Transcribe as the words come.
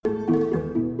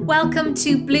Welcome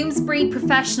to Bloomsbury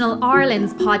Professional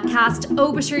Ireland's podcast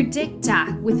Obiter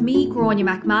Dicta with me, Gráinne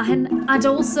McMahon, and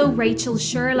also Rachel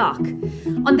Sherlock.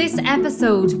 On this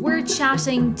episode, we're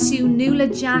chatting to Nuala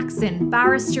Jackson,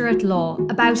 barrister at law,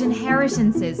 about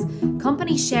inheritances,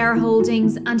 company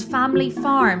shareholdings and family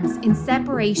farms in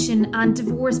separation and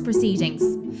divorce proceedings.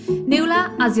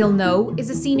 Nuala, as you'll know, is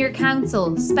a senior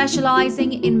counsel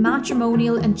specialising in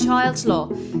matrimonial and child law,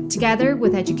 together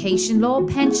with education law,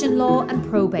 pension law and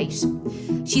probate.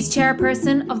 She's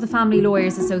chairperson of the Family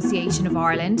Lawyers Association of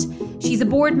Ireland. She's a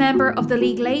board member of the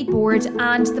Legal Aid Board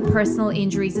and the Personal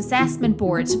Injuries Assessment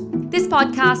Board. This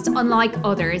podcast, unlike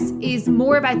others, is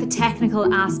more about the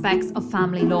technical aspects of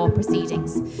family law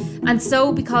proceedings. And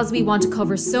so, because we want to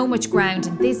cover so much ground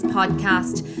in this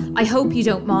podcast, I hope you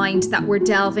don't mind that we're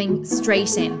delving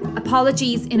straight in.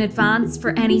 Apologies in advance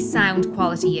for any sound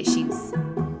quality issues.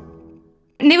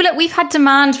 Nuala, we've had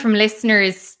demand from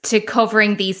listeners to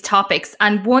covering these topics,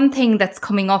 and one thing that's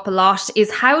coming up a lot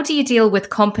is how do you deal with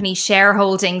company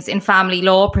shareholdings in family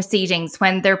law proceedings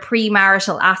when they're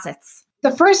premarital assets?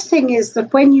 The first thing is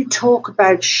that when you talk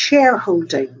about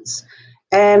shareholdings,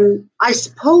 I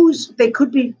suppose they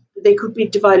could be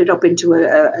divided up into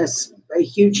a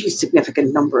hugely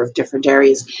significant number of different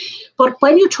areas. But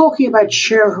when you're talking about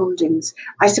shareholdings,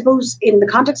 I suppose in the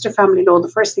context of family law, the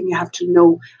first thing you have to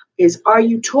know is, are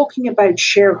you talking about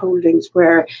shareholdings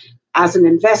where, as an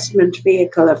investment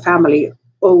vehicle, a family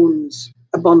owns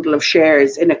a bundle of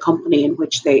shares in a company in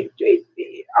which they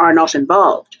are not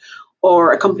involved,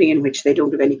 or a company in which they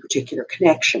don't have any particular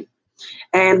connection?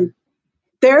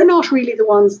 They're not really the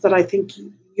ones that I think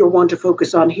you'll want to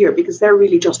focus on here, because they're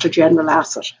really just a general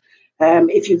asset.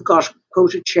 If you've got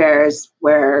quoted shares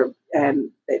where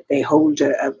they hold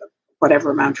whatever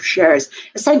amount of shares,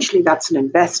 essentially that's an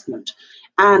investment.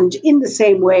 And in the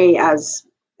same way as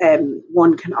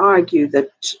one can argue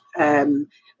that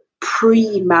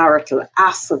premarital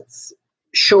assets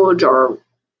should or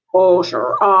ought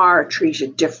or are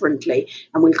treated differently,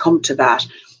 and we'll come to that,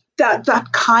 that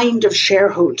kind of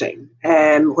shareholding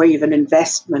where you have an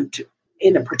investment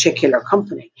in a particular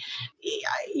company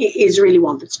is really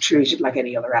one that's treated like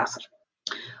any other asset.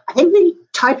 I think the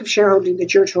type of shareholding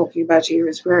that you're talking about here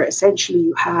is where essentially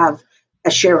you have a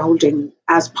shareholding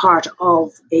as part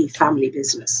of a family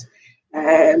business.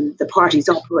 The parties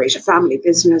operate a family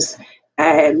business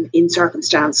in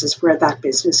circumstances where that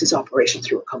business is operated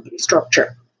through a company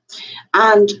structure.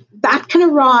 And that can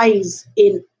arise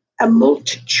in a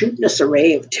multitudinous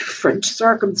array of different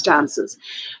circumstances.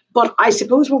 But I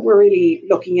suppose what we're really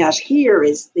looking at here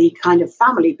is the kind of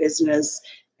family business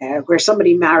where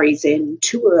somebody marries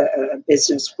into a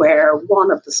business where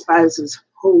one of the spouses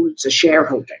holds a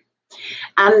shareholding.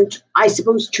 And I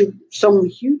suppose to some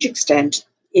huge extent,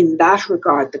 in that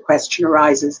regard, the question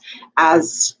arises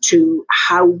as to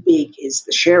how big is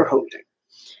the shareholding.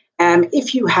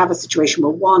 If you have a situation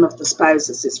where one of the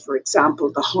spouses is, for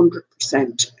example, the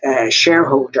 100%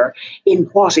 shareholder in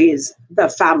what is the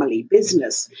family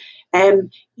business,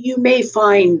 you may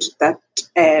find that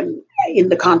in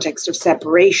the context of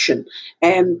separation,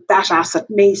 that asset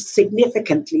may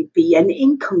significantly be an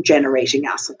income-generating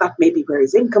asset. That may be where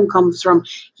his income comes from.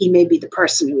 He may be the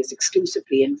person who is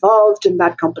exclusively involved in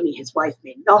that company. His wife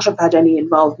may not have had any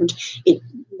involvement. It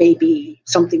may be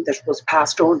something that was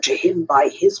passed on to him by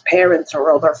his parents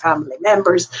or other family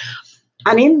members.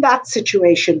 And in that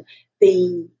situation,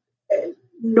 the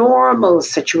normal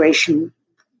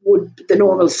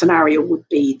scenario would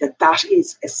be that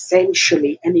is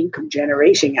essentially an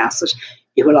income-generating asset.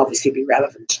 It will obviously be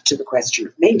relevant to the question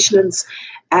of maintenance.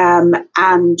 And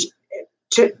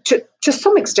to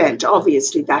some extent,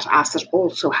 obviously, that asset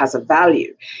also has a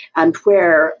value. And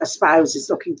where a spouse is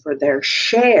looking for their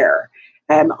share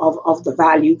of the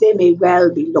value, they may well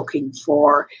be looking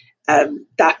for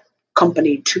that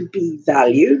company to be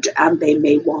valued, and they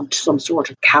may want some sort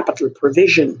of capital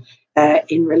provision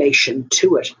in relation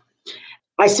to it.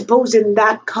 I suppose in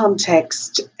that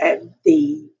context,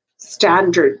 the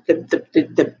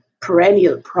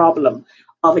perennial problem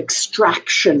of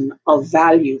extraction of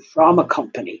value from a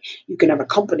company. You can have a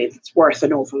company that's worth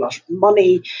an awful lot of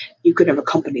money. You can have a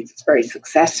company that's very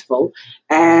successful.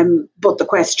 But the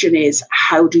question is,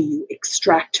 how do you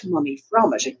extract money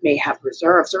from it? It may have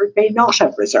reserves or it may not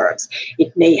have reserves.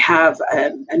 It may have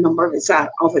a number of its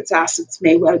assets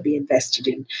may well be invested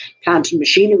in plant and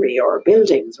machinery or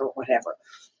buildings or whatever.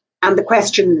 And the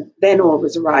question then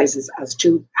always arises as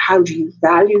to how do you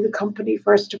value the company,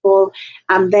 first of all,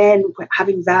 and then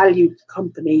having valued the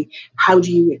company, how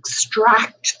do you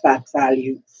extract that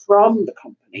value from the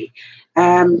company?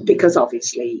 Because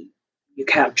obviously you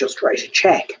can't just write a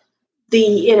check.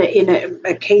 In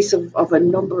a case of a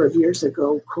number of years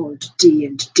ago called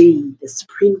D&D, the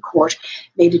Supreme Court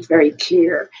made it very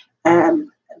clear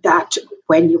that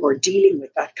when you were dealing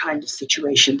with that kind of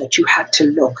situation, that you had to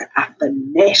look at the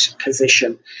net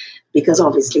position, because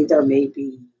obviously there may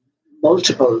be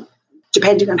multiple,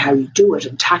 depending on how you do it,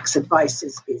 and tax advice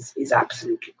is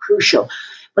absolutely crucial.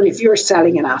 But if you're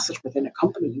selling an asset within a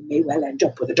company, you may well end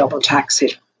up with a double tax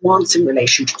hit, once in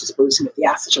relation to disposing of the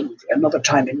asset and another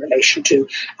time in relation to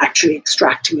actually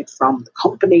extracting it from the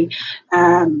company.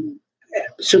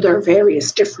 So there are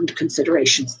various different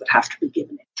considerations that have to be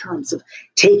given in terms of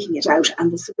taking it out.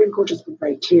 And the Supreme Court has been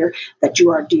very clear that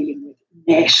you are dealing with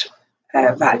net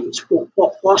values,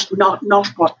 not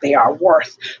what they are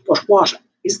worth, but what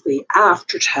is the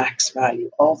after-tax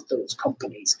value of those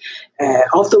companies,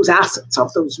 of those assets,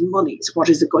 of those monies. What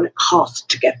is it going to cost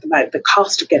to get them out? The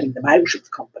cost of getting them out of the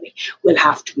company will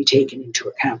have to be taken into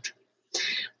account.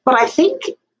 But I think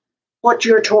what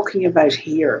you're talking about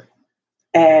here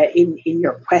in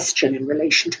your question in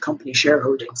relation to company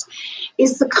shareholdings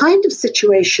is the kind of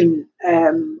situation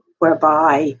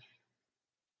whereby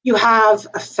you have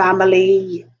a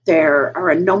family. There are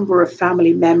a number of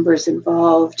family members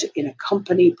involved in a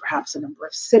company, perhaps a number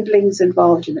of siblings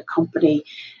involved in a company.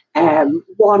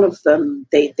 One of them,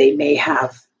 they may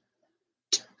have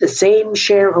the same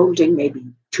shareholding, maybe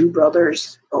two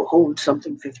brothers hold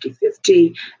something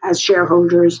 50-50 as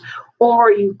shareholders,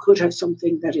 or you could have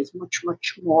something that is much,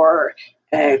 much more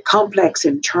complex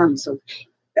in terms of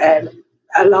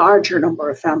a larger number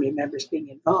of family members being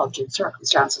involved in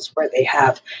circumstances where they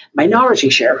have minority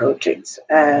shareholdings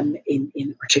in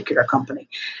a particular company.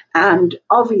 And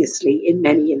obviously, in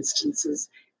many instances,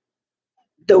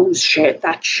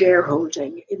 that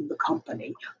shareholding in the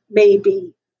company may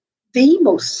be the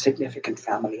most significant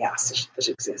family asset that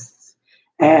exists.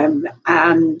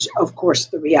 And of course,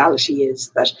 the reality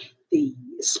is that the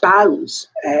spouse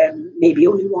may be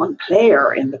only one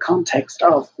player in the context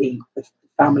of the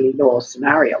family law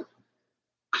scenario.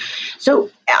 So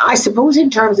I suppose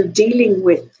in terms of dealing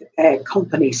with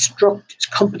company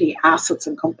assets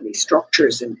and company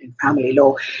structures in family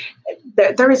law,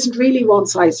 there isn't really one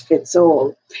size fits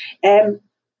all. There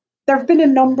have been a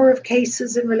number of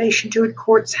cases in relation to it.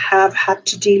 Courts have had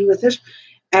to deal with it.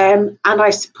 And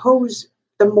I suppose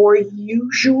the more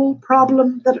usual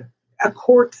problem that a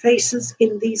court faces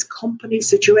in these company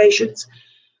situations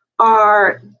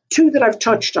are two that I've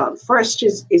touched on. First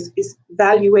is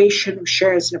valuation of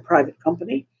shares in a private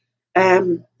company.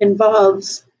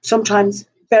 Involves sometimes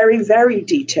very, very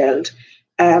detailed,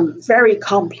 very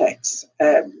complex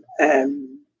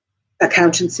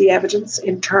accountancy evidence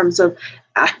in terms of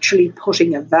actually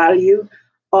putting a value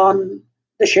on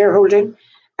the shareholding.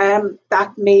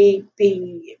 That may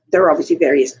be, there are obviously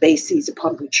various bases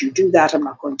upon which you do that. I'm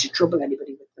not going to trouble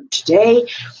anybody with them today.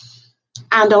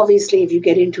 And obviously, if you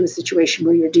get into a situation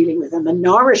where you're dealing with a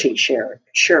minority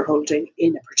shareholding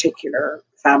in a particular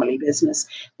family business,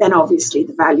 then obviously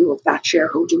the value of that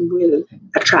shareholding will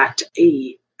attract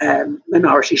a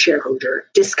minority shareholder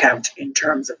discount in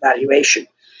terms of valuation.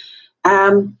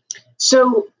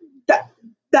 So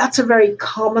that's a very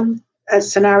common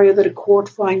scenario that a court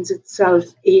finds itself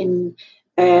in.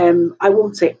 I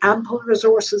won't say ample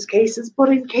resources cases, but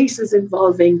in cases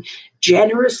involving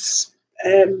generous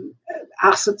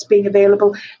assets being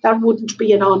available, that wouldn't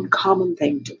be an uncommon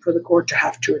thing for the court to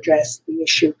have to address the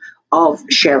issue of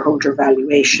shareholder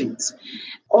valuations.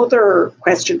 Other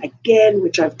question, again,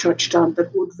 which I've touched on,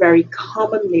 that would very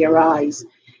commonly arise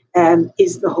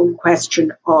is the whole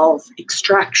question of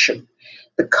extraction,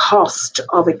 the cost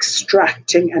of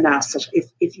extracting an asset.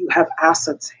 If you have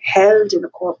assets held in a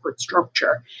corporate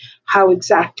structure, how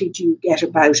exactly do you get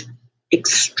about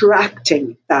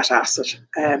extracting that asset,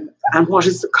 and what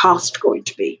is the cost going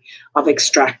to be of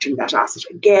extracting that asset?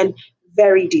 Again,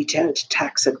 very detailed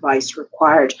tax advice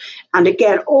required. And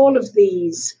again, all of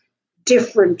these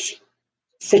different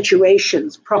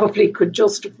situations probably could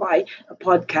justify a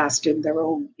podcast in their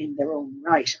own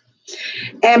right.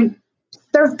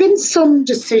 There have been some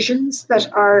decisions that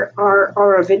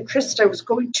are of interest. I was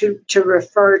going to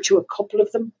refer to a couple of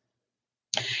them.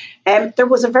 There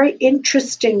was a very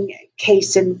interesting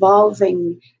case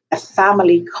involving a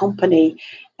family company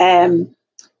in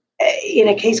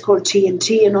a case called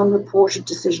T&T, an unreported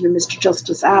decision of Mr.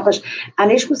 Justice Abbott.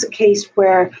 And it was a case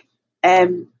where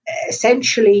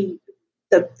essentially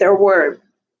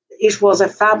it was a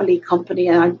family company,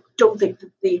 and I don't think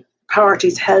that the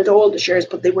parties held all the shares,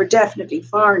 but they were definitely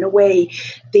far and away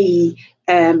the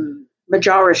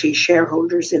majority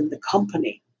shareholders in the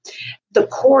company. the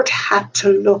court had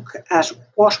to look at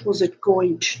what was it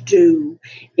going to do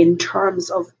in terms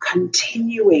of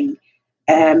continuing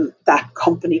that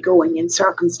company going in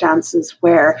circumstances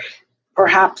where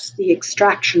perhaps the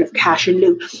extraction of cash in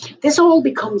lieu. This all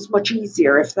becomes much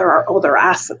easier if there are other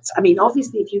assets. I mean,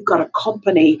 obviously, if you've got a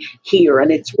company here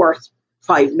and it's worth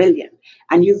 5 million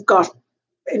and you've got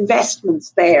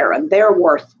investments there and they're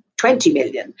worth 20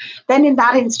 million, then in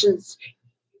that instance,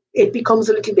 it becomes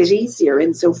a little bit easier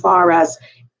insofar as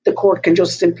the court can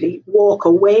just simply walk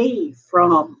away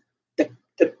from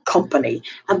the company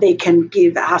and they can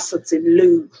give assets in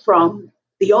lieu from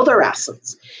the other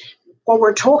assets. What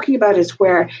we're talking about is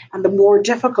where, and the more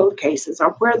difficult cases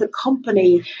are where the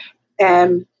company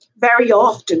very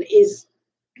often is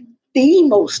the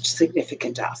most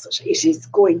significant asset. It is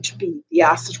going to be the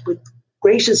asset with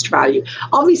greatest value.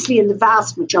 Obviously, in the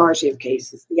vast majority of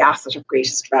cases, the asset of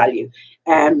greatest value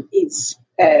is,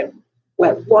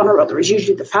 one or other, is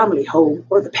usually the family home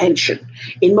or the pension.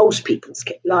 In most people's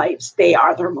lives, they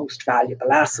are their most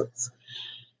valuable assets.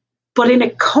 But in a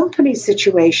company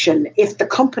situation, if the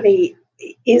company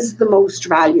is the most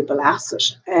valuable asset,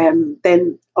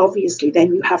 then obviously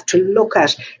then you have to look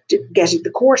at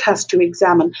the court has to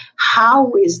examine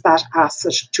how is that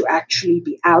asset to actually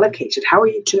be allocated? How are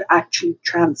you to actually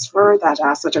transfer that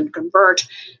asset and convert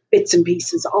bits and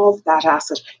pieces of that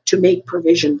asset to make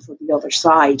provision for the other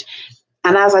side?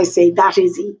 And as I say, that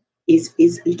is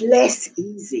less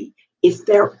easy if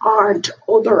there aren't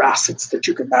other assets that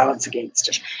you can balance against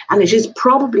it. And it is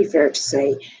probably fair to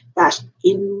say that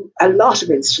in a lot of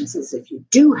instances, if you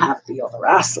do have the other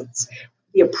assets,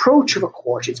 the approach of a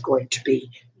court is going to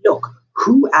be, look,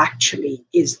 who actually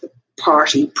is the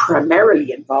party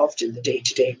primarily involved in the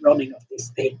day-to-day running of this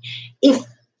thing? If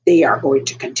they are going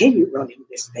to continue running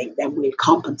this thing, then we'll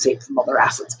compensate from other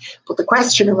assets. But the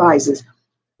question arises,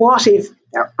 what if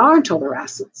there aren't other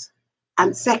assets?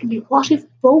 And secondly, what if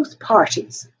both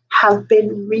parties have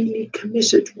been really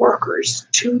committed workers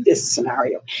to this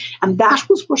scenario? And that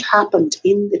was what happened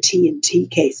in the T&T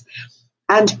case.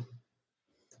 And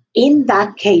in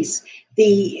that case,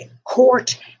 the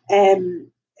court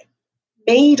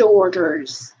made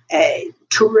orders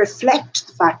to reflect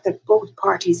the fact that both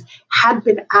parties had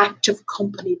been active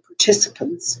company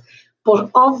participants. But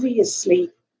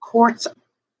obviously, courts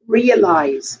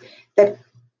realise that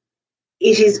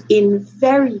it is in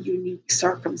very unique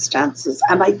circumstances,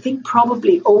 and I think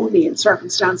probably only in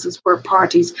circumstances where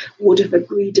parties would have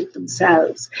agreed it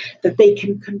themselves, that they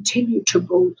can continue to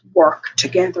both work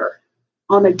together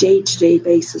on a day-to-day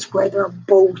basis where they're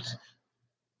both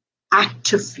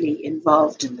actively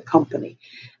involved in the company.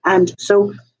 And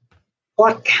so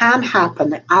what can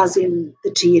happen, as in the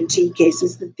T&T case,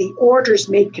 is that the orders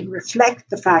made can reflect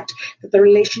the fact that the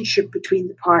relationship between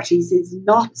the parties is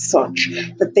not such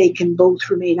that they can both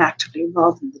remain actively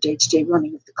involved in the day-to-day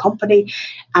running of the company,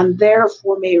 and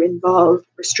therefore may involve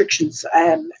restrictions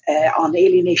on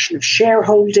alienation of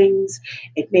shareholdings.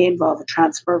 It may involve a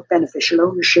transfer of beneficial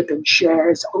ownership in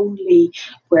shares only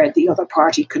where the other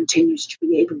party continues to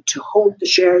be able to hold the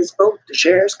shares, vote the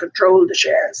shares, control the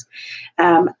shares.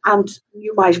 And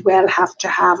you might well have to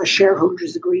have a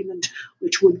shareholders agreement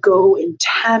which would go in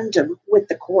tandem with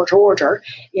the court order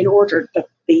in order that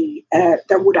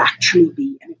there would actually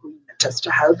be an agreement as to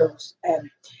how those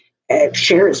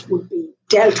shares would be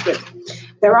dealt with.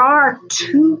 There are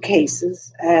two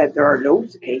cases, there are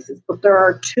loads of cases, but there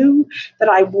are two that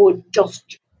I would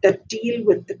that deal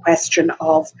with the question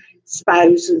of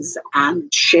spouses and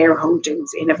shareholdings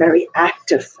in a very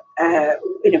active,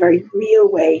 in a very real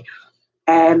way.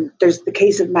 There's the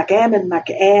case of McM and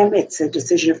McM. It's a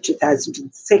decision of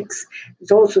 2006.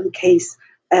 There's also the case,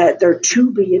 there are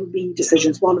two B&B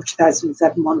decisions, one of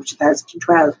 2007, one of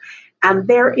 2012. And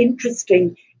they're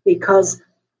interesting because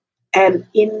in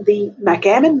the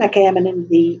McM and in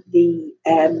the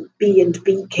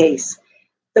B&B case,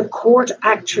 the court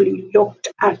actually looked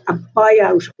at a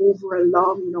buyout over a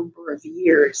long number of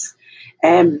years.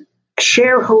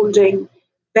 Shareholding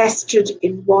vested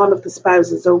in one of the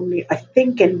spouses only. I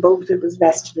think in both it was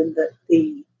vested in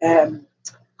the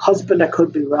husband. I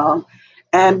could be wrong.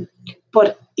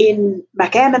 But in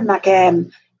McM and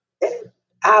McM,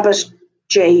 Abbott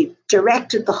J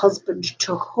directed the husband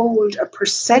to hold a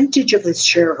percentage of his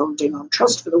shareholding on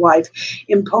trust for the wife,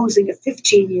 imposing a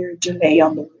 15-year delay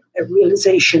on the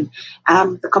realization.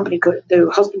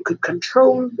 The husband could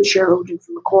control the shareholding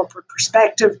from a corporate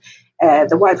perspective.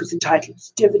 The wife was entitled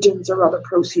to dividends or other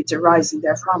proceeds arising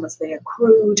therefrom as they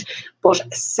accrued. But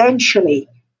essentially,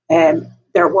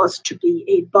 there was to be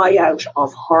a buyout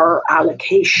of her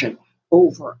allocation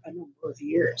over a number of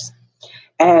years.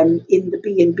 In the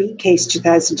B&B case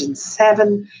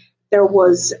 2007, there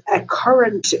was a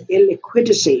current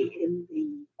illiquidity in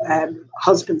the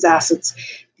husband's assets.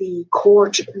 The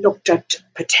court looked at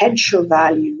potential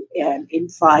value in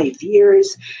 5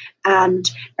 years, and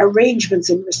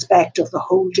arrangements in respect of the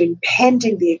holding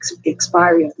pending the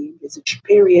expiry of the envisaged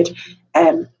period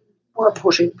were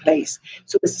put in place.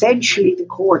 So essentially the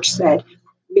court said,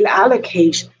 we'll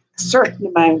allocate a certain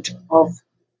amount of,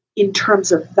 in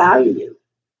terms of value,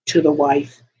 to the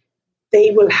wife. They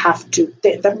will have to,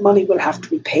 that money will have to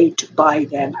be paid to buy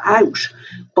them out,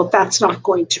 but that's not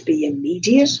going to be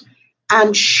immediate.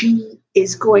 And she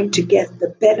is going to get the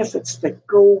benefits that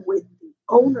go with the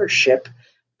ownership,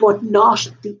 but not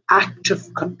the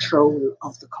active control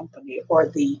of the company or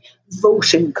the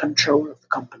voting control of the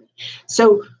company.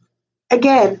 So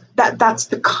again, that's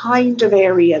the kind of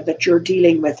area that you're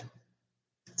dealing with.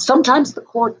 Sometimes the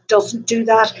court doesn't do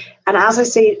that. And as I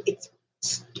say, it's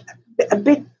a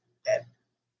bit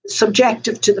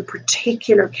subjective to the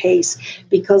particular case,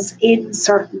 because in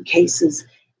certain cases,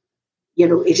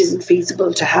 it isn't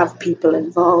feasible to have people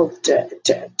involved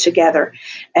together.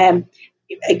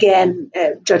 Again,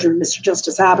 Judgment Mr.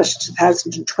 Justice Abbott,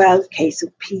 2012 case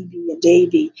of PB and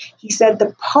AB, he said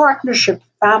the partnership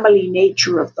family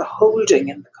nature of the holding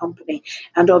in the company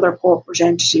and other corporate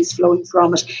entities flowing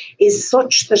from it is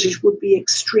such that it would be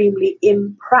extremely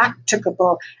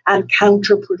impracticable and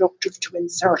counterproductive to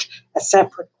insert a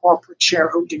separate corporate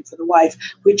shareholding for the wife,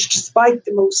 which, despite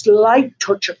the most light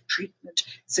touch of treatment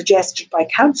suggested by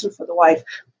counsel for the wife,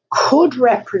 could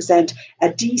represent a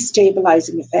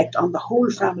destabilizing effect on the whole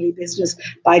family business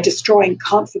by destroying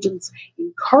confidence,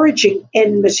 encouraging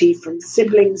enmity from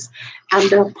siblings and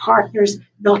their partners,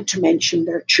 not to mention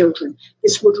their children.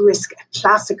 This would risk a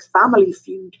classic family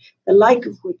feud, the like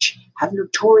of which have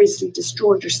notoriously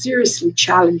destroyed or seriously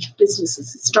challenged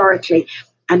businesses historically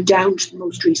and down to the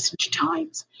most recent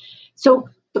times. So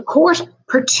the court,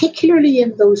 particularly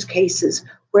in those cases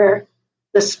where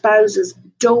the spouses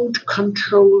don't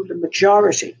control the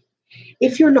majority.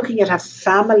 If you're looking at a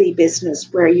family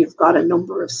business where you've got a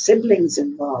number of siblings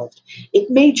involved, it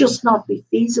may just not be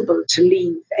feasible to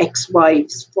leave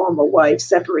ex-wives, former wives,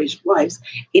 separated wives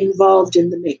involved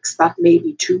in the mix. That may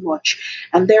be too much.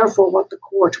 And therefore, what the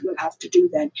court will have to do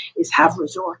then is have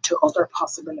resort to other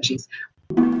possibilities.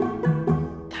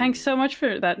 Thanks so much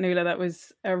for that, Nuala. That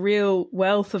was a real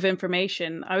wealth of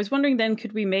information. I was wondering then,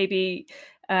 could we maybe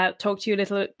talk to you a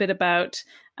little bit about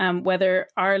whether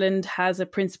Ireland has a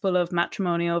principle of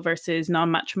matrimonial versus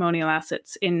non-matrimonial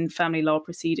assets in family law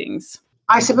proceedings?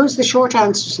 I suppose the short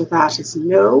answer to that is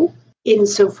no,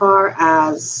 insofar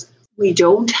as we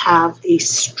don't have a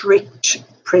strict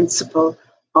principle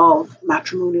of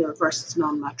matrimonial versus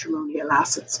non-matrimonial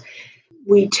assets.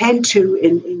 We tend to,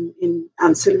 in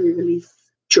ancillary relief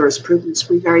jurisprudence,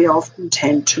 we very often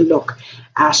tend to look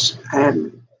at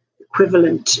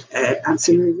equivalent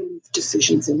ancillary relief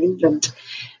decisions in England.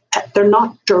 They're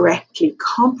not directly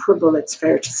comparable, it's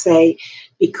fair to say,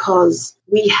 because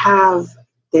we have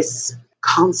this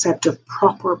concept of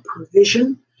proper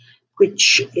provision,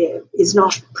 which is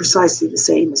not precisely the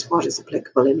same as what is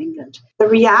applicable in England. The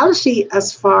reality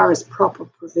as far as proper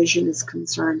provision is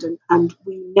concerned, and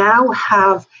we now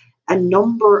have a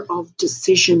number of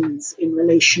decisions in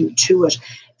relation to it.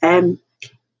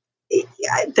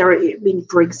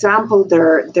 For example,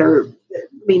 there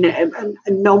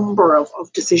a number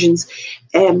of decisions.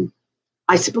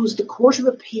 I suppose the Court of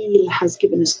Appeal has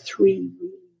given us 3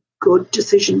 good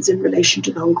decisions in relation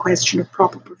to the whole question of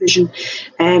proper provision.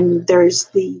 There's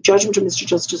the judgment of Mr.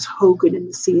 Justice Hogan in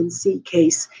the C&C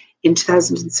case in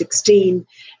 2016.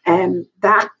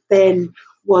 That then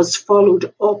was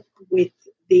followed up with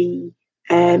the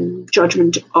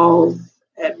judgment of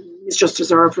Ms.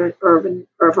 Justice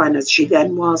Irvine, as she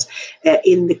then was,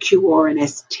 in the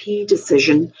QRNST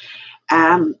decision.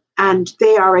 And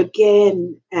they are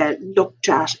again looked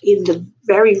at in the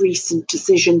very recent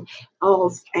decision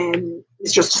of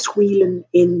Ms. Justice Whelan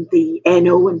in the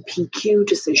NO and PQ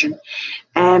decision.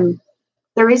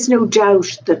 There is no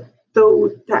doubt that though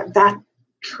that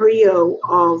trio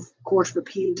of Court of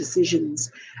Appeal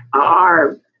decisions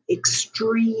are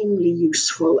extremely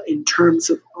useful in terms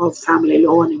of family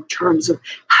law and in terms of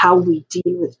how we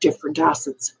deal with different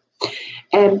assets.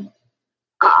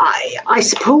 I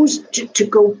suppose to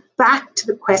go back to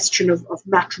the question of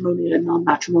matrimonial and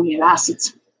non-matrimonial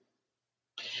assets,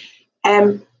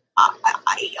 on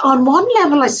one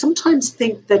level, I sometimes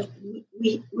think that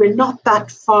we're not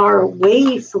that far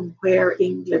away from where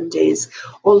England is,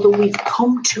 although we've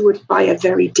come to it by a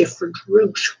very different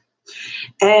route.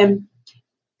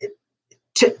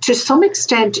 To some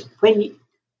extent, when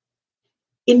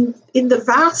In the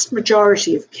vast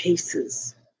majority of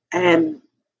cases in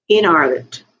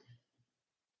Ireland,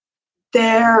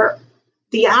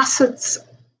 the assets,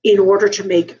 in order to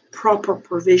make proper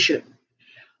provision,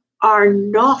 are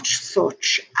not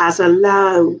such as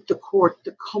allow the court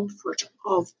the comfort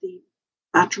of the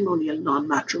matrimonial,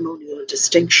 non-matrimonial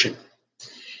distinction.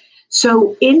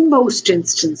 So in most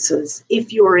instances,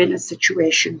 if you're in a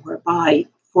situation whereby,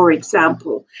 for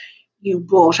example, you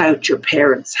bought out your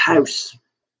parents' house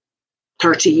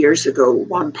 30 years ago,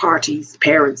 one party's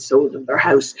parents sold them their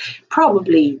house,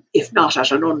 probably, if not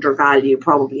at an undervalue,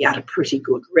 probably at a pretty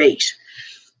good rate.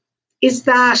 Is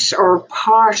that, or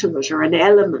part of it, or an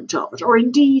element of it, or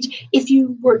indeed, if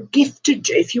you were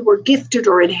gifted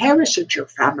or inherited your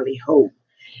family home,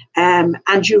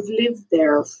 and you've lived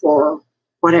there for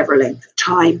whatever length of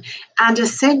time, and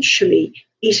essentially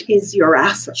it is your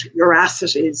asset. Your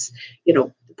asset is,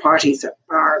 the parties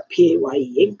are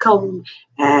PAYE income,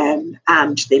 and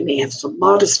they may have some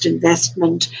modest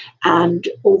investment, and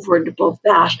over and above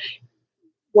that,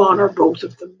 one or both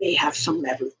of them may have some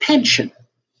level of pension.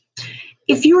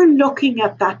 If you're looking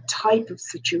at that type of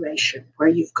situation where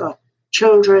you've got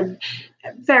children,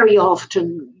 very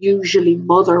often, usually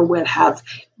mother will have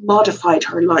modified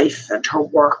her life and her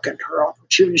work and her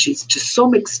opportunities to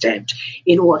some extent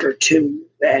in order to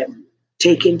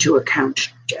take into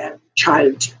account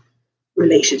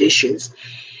child-related issues.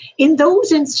 In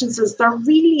those instances, there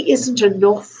really isn't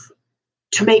enough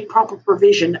to make proper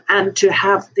provision and to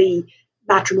have the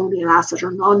matrimonial asset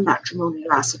or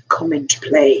non-matrimonial asset come into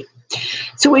play.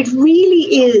 So it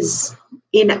really is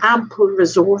in ample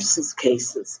resources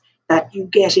cases that you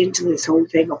get into this whole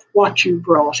thing of what you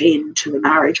brought into the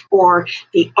marriage, or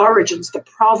the origins, the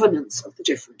provenance of the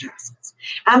different assets.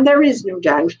 And there is no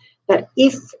doubt that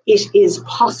if it is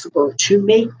possible to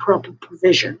make proper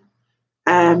provision,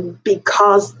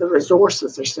 because the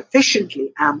resources are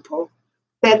sufficiently ample,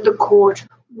 then the court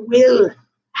will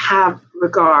have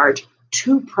regard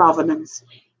to provenance,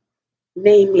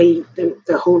 namely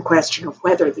the whole question of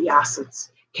whether the assets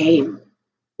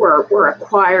were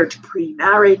acquired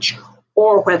pre-marriage,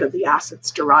 or whether the assets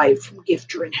derived from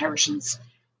gift or inheritance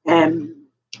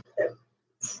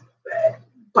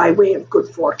by way of good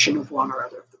fortune of one or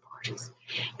other of the parties.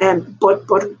 But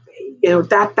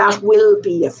that will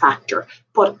be a factor.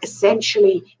 But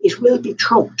essentially, it will be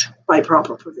trumped by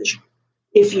proper provision.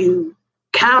 If you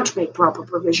can't make proper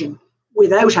provision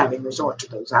without having resort to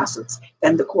those assets,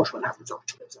 then the court will have resort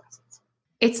to those assets.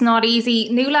 It's not easy.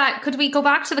 Nuala, could we go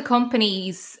back to the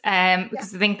companies?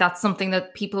 Because I think that's something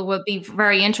that people will be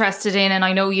very interested in. And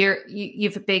I know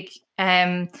you've a big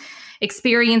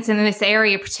experience in this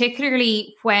area,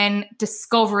 particularly when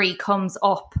discovery comes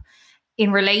up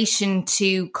in relation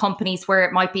to companies where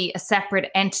it might be a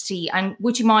separate entity. And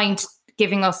would you mind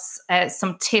giving us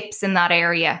some tips in that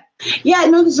area? Yeah,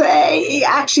 no,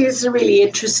 actually it's a really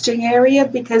interesting area,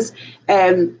 because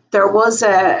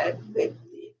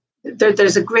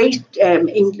there's a great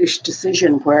English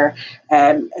decision where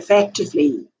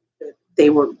effectively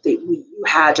you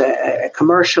had a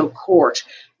commercial court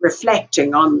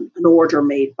reflecting on an order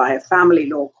made by a family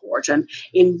law court, and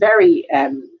in very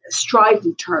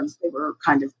strident terms, they were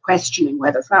kind of questioning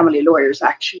whether family lawyers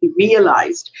actually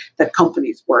realised that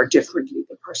companies were differently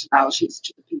the personalities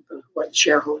to the people who were the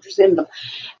shareholders in them.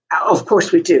 Of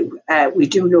course we do. We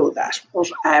do know that. But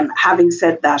having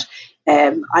said that,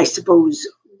 I suppose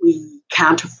we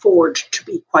can't afford to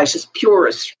be quite as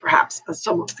purist, perhaps, as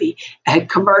some of the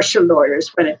commercial lawyers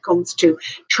when it comes to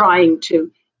trying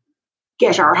to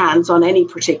get our hands on any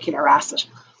particular asset.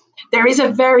 There is a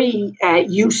very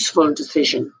useful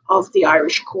decision of the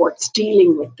Irish courts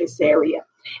dealing with this area.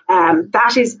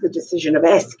 That is the decision of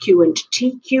SQ and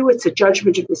TQ. It's a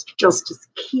judgment of Mr. Justice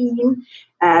Keane.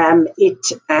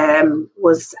 It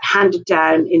was handed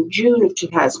down in June of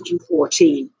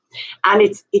 2014. And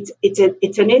it's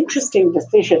an interesting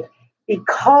decision,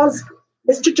 because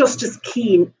Mr. Justice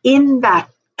Keane in that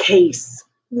case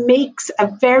makes a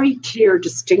very clear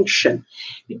distinction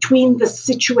between the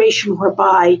situation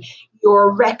whereby you're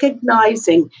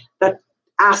recognizing that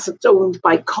assets owned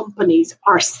by companies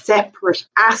are separate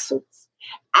assets,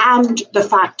 and the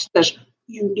fact that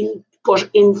but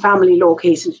in family law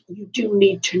cases, you do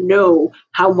need to know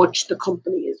how much the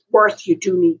company is worth. You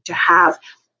do need to have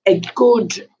a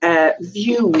good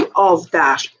view of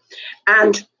that.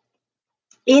 And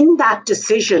in that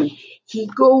decision, he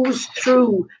goes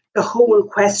through the whole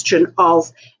question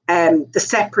of the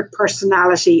separate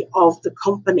personality of the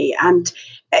company. And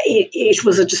it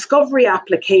was a discovery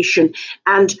application.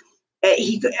 And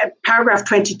paragraph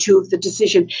 22 of the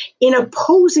decision, in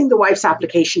opposing the wife's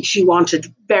application, she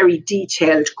wanted very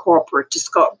detailed corporate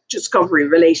discovery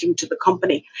relating to the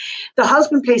company. The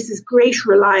husband places great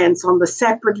reliance on the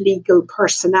separate legal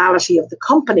personality of the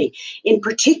company. In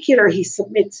particular, he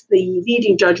submits the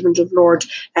leading judgment of Lord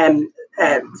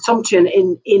Sumption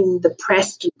in the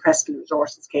Preston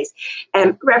Resources case,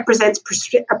 represents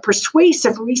a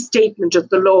persuasive restatement of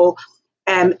the law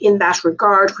in that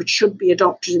regard, which should be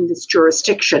adopted in this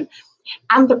jurisdiction.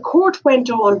 And the court went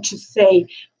on to say,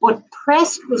 but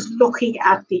Prest was looking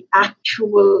at the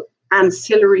actual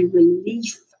ancillary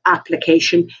relief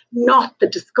application, not the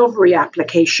discovery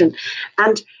application.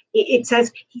 And it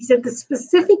says, he said, the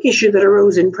specific issue that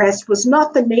arose in Prest was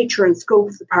not the nature and scope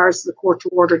of the powers of the court to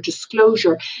order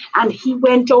disclosure. And he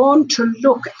went on to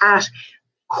look at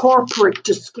corporate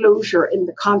disclosure in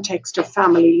the context of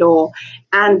family law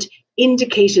and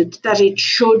indicated that it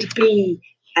should be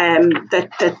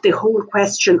that the whole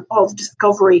question of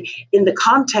discovery in the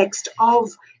context of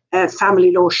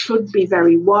family law should be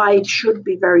very wide, should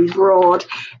be very broad,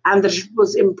 and that it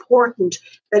was important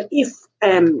that if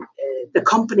the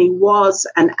company was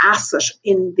an asset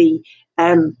in the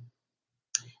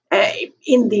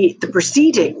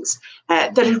proceedings,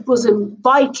 that it was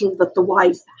vital that the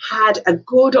wife had a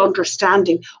good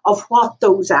understanding of what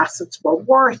those assets were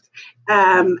worth.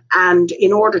 And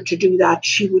in order to do that,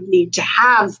 she would need to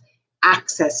have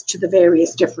access to the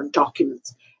various different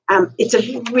documents. It's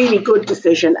a really good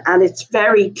decision, and it's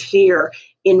very clear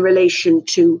in relation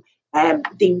to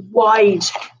the wide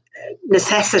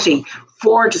necessity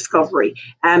for discovery.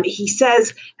 He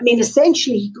says,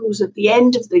 essentially, he goes at the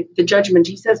end of the judgment.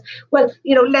 He says, well,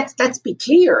 let's be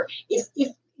clear.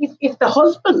 If the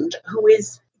husband, who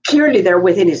is clearly they're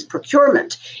within his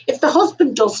procurement, if the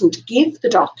husband doesn't give the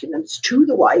documents to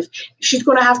the wife, she's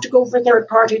going to have to go for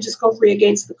third-party discovery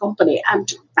against the company,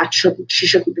 and she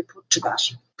shouldn't be put to that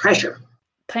pressure.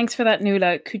 Thanks for that,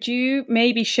 Nuala. Could you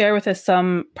maybe share with us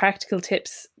some practical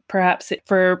tips, perhaps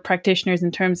for practitioners, in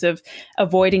terms of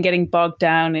avoiding getting bogged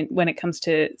down when it comes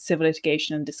to civil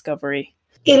litigation and discovery?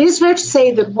 It is fair to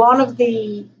say that one of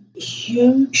the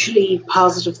hugely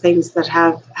positive things that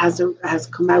has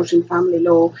come out in family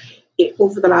law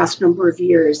over the last number of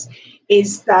years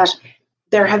is that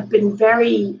there have been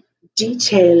very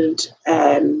detailed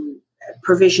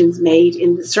provisions made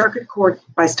in the circuit court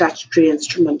by statutory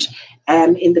instrument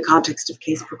in the context of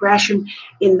case progression,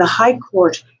 in the High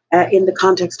Court in the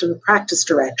context of a practice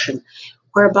direction,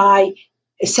 whereby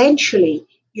essentially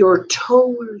you're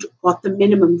told what the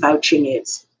minimum vouching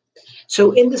is.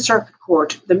 So in the circuit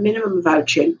court, the minimum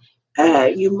vouching,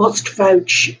 you must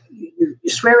vouch, you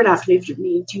swear an affidavit,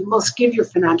 means you must give your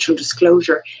financial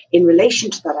disclosure in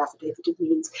relation to that affidavit. It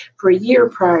means for a year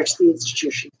prior to the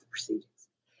institution of the proceedings.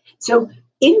 So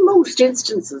in most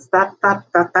instances,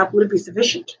 that will be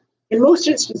sufficient. In most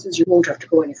instances, you won't have to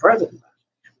go any further than that.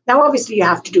 Now, obviously, you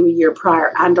have to do a year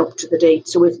prior and up to the date.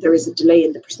 So if there is a delay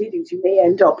in the proceedings, you may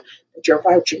end up that you're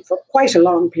vouching for quite a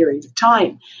long period of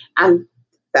time. And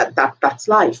that's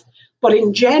life. But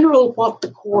in general, what the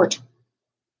court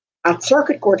at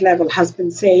circuit court level has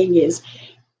been saying is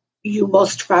you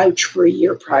must vouch for a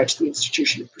year prior to the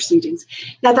institution of proceedings.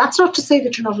 Now, that's not to say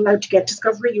that you're not allowed to get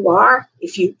discovery. You are,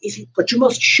 but you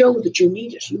must show that you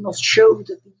need it. You must show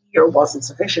that the year wasn't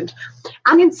sufficient.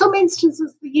 And in some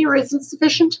instances, the year isn't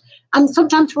sufficient. And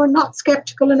sometimes we're not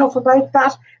skeptical enough about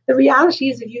that. The reality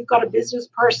is, if you've got a business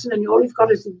person and all you've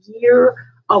got is a year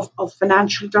of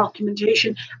financial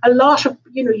documentation, a lot of,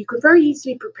 you could very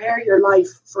easily prepare your life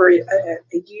for a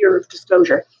year of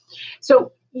disclosure.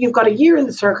 So you've got a year in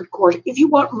the circuit court. If you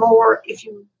want more,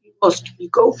 you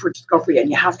go for discovery, and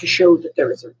you have to show that there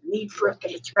is a need for it,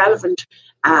 that it's relevant.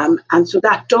 And so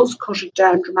that does cut it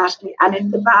down dramatically. And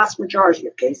in the vast majority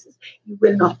of cases, you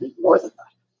will not need more than that.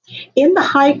 In the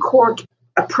High Court,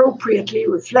 appropriately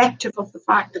reflective of the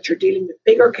fact that you're dealing with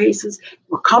bigger cases,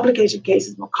 more complicated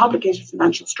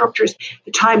financial structures,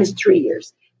 the time is 3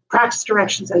 years. Practice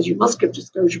direction says you must give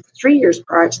disclosure for 3 years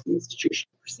prior to the institution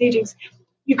of proceedings.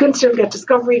 You can still get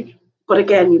discovery, but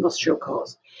again, you must show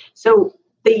cause. So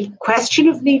the question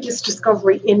of needless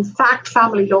discovery, in fact,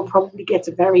 family law probably gets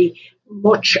a very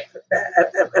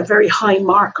high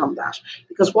mark on that,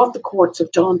 because what the courts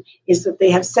have done is that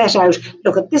they have set out,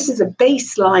 look, this is a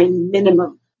baseline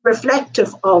minimum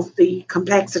reflective of the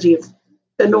complexity of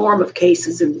the norm of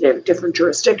cases in the different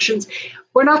jurisdictions.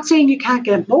 We're not saying you can't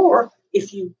get more.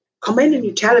 If you come in and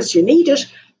you tell us you need it,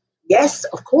 yes,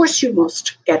 of course you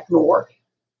must get more.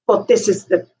 But this is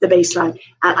the baseline.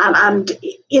 And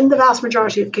in the vast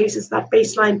majority of cases, that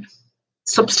baseline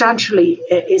substantially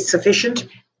is sufficient.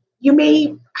 You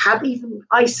may have even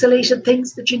isolated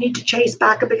things that you need to chase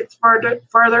back a bit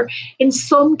further. In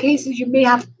some cases, you may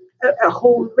have a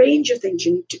whole range of things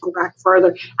you need to go back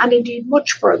further, and indeed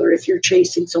much further if you're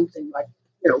chasing something like,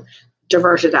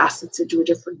 diverted assets into a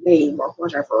different name or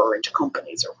whatever, or into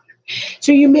companies or whatever.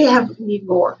 So you may need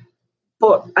more,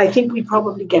 but I think we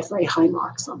probably get very high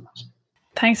marks on that.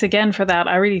 Thanks again for that.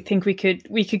 I really think we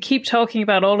could keep talking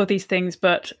about all of these things,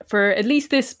 but for at least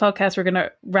this podcast, we're going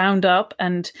to round up.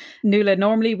 And Nuala,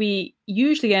 normally we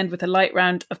usually end with a light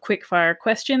round of quickfire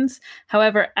questions.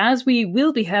 However, as we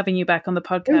will be having you back on the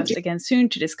podcast again soon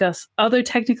to discuss other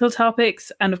technical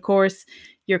topics and, of course,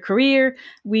 your career,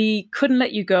 we couldn't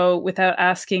let you go without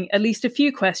asking at least a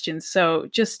few questions. So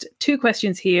just 2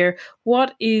 questions here.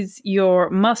 What is your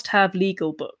must-have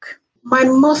legal book? My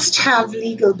must-have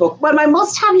legal book. Well, my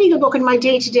must-have legal book in my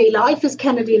day-to-day life is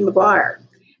Kennedy and Maguire.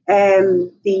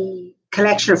 The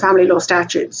collection of family law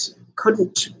statutes.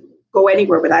 Couldn't go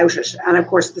anywhere without it. And of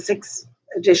course, the 6th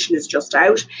edition is just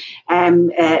out.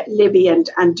 Libby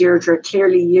and Deirdre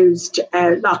clearly used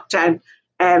lockdown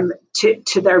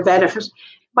to their benefit.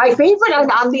 My favourite,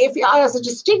 and if as a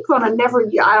distinct one,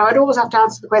 I'd always have to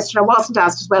answer the question I wasn't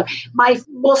asked as well. My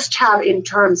must-have in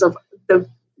terms of the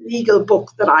legal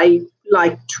book that I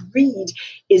like to read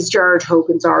is Gerard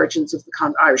Hogan's Origins of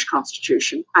the Irish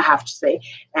Constitution, I have to say.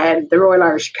 And the Royal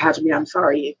Irish Academy, I'm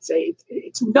sorry,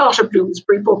 it's not a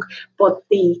Bloomsbury book, but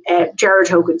the Gerard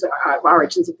Hogan's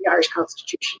Origins of the Irish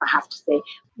Constitution, I have to say.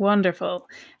 Wonderful.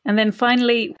 And then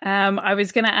finally, I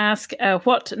was going to ask,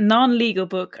 what non-legal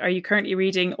book are you currently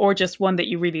reading, or just one that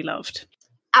you really loved?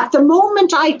 At the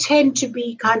moment, I tend to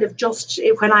be kind of just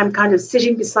when I'm kind of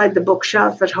sitting beside the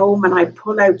bookshelf at home and I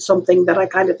pull out something that I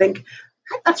kind of think,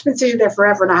 that's been sitting there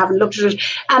forever and I haven't looked at it.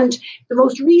 And the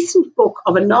most recent book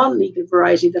of a non-legal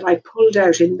variety that I pulled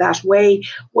out in that way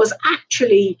was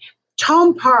actually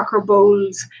Tom Parker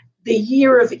Bowles' The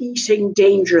Year of Eating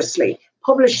Dangerously,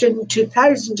 published in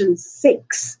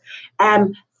 2006.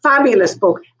 Fabulous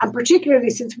book. And particularly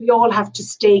since we all have to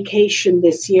staycation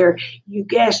this year, you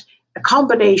get a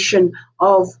combination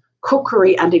of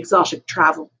cookery and exotic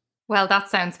travel. Well, that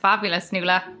sounds fabulous,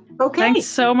 Nuala. Okay. Thanks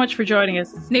so much for joining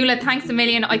us. Nuala, thanks a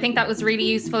million. I think that was really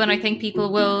useful, and I think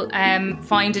people will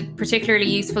find it particularly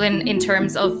useful in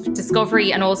terms of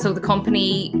discovery and also the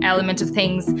company element of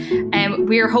things.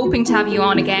 We're hoping to have you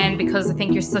on again because I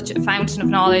think you're such a fountain of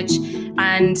knowledge,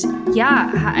 and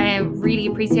I really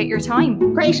appreciate your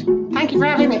time. Great. Thank you for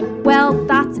having me. Well,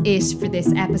 that's it for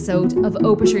this episode of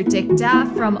Obiter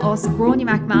Dicta from us, Gráinne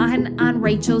McMahon and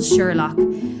Rachel Sherlock.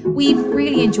 We've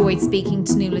really enjoyed speaking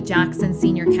to Nuala Jackson,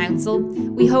 Senior Counsel.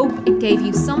 We hope it gave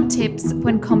you some tips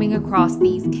when coming across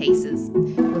these cases.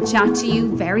 We'll chat to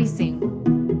you very soon.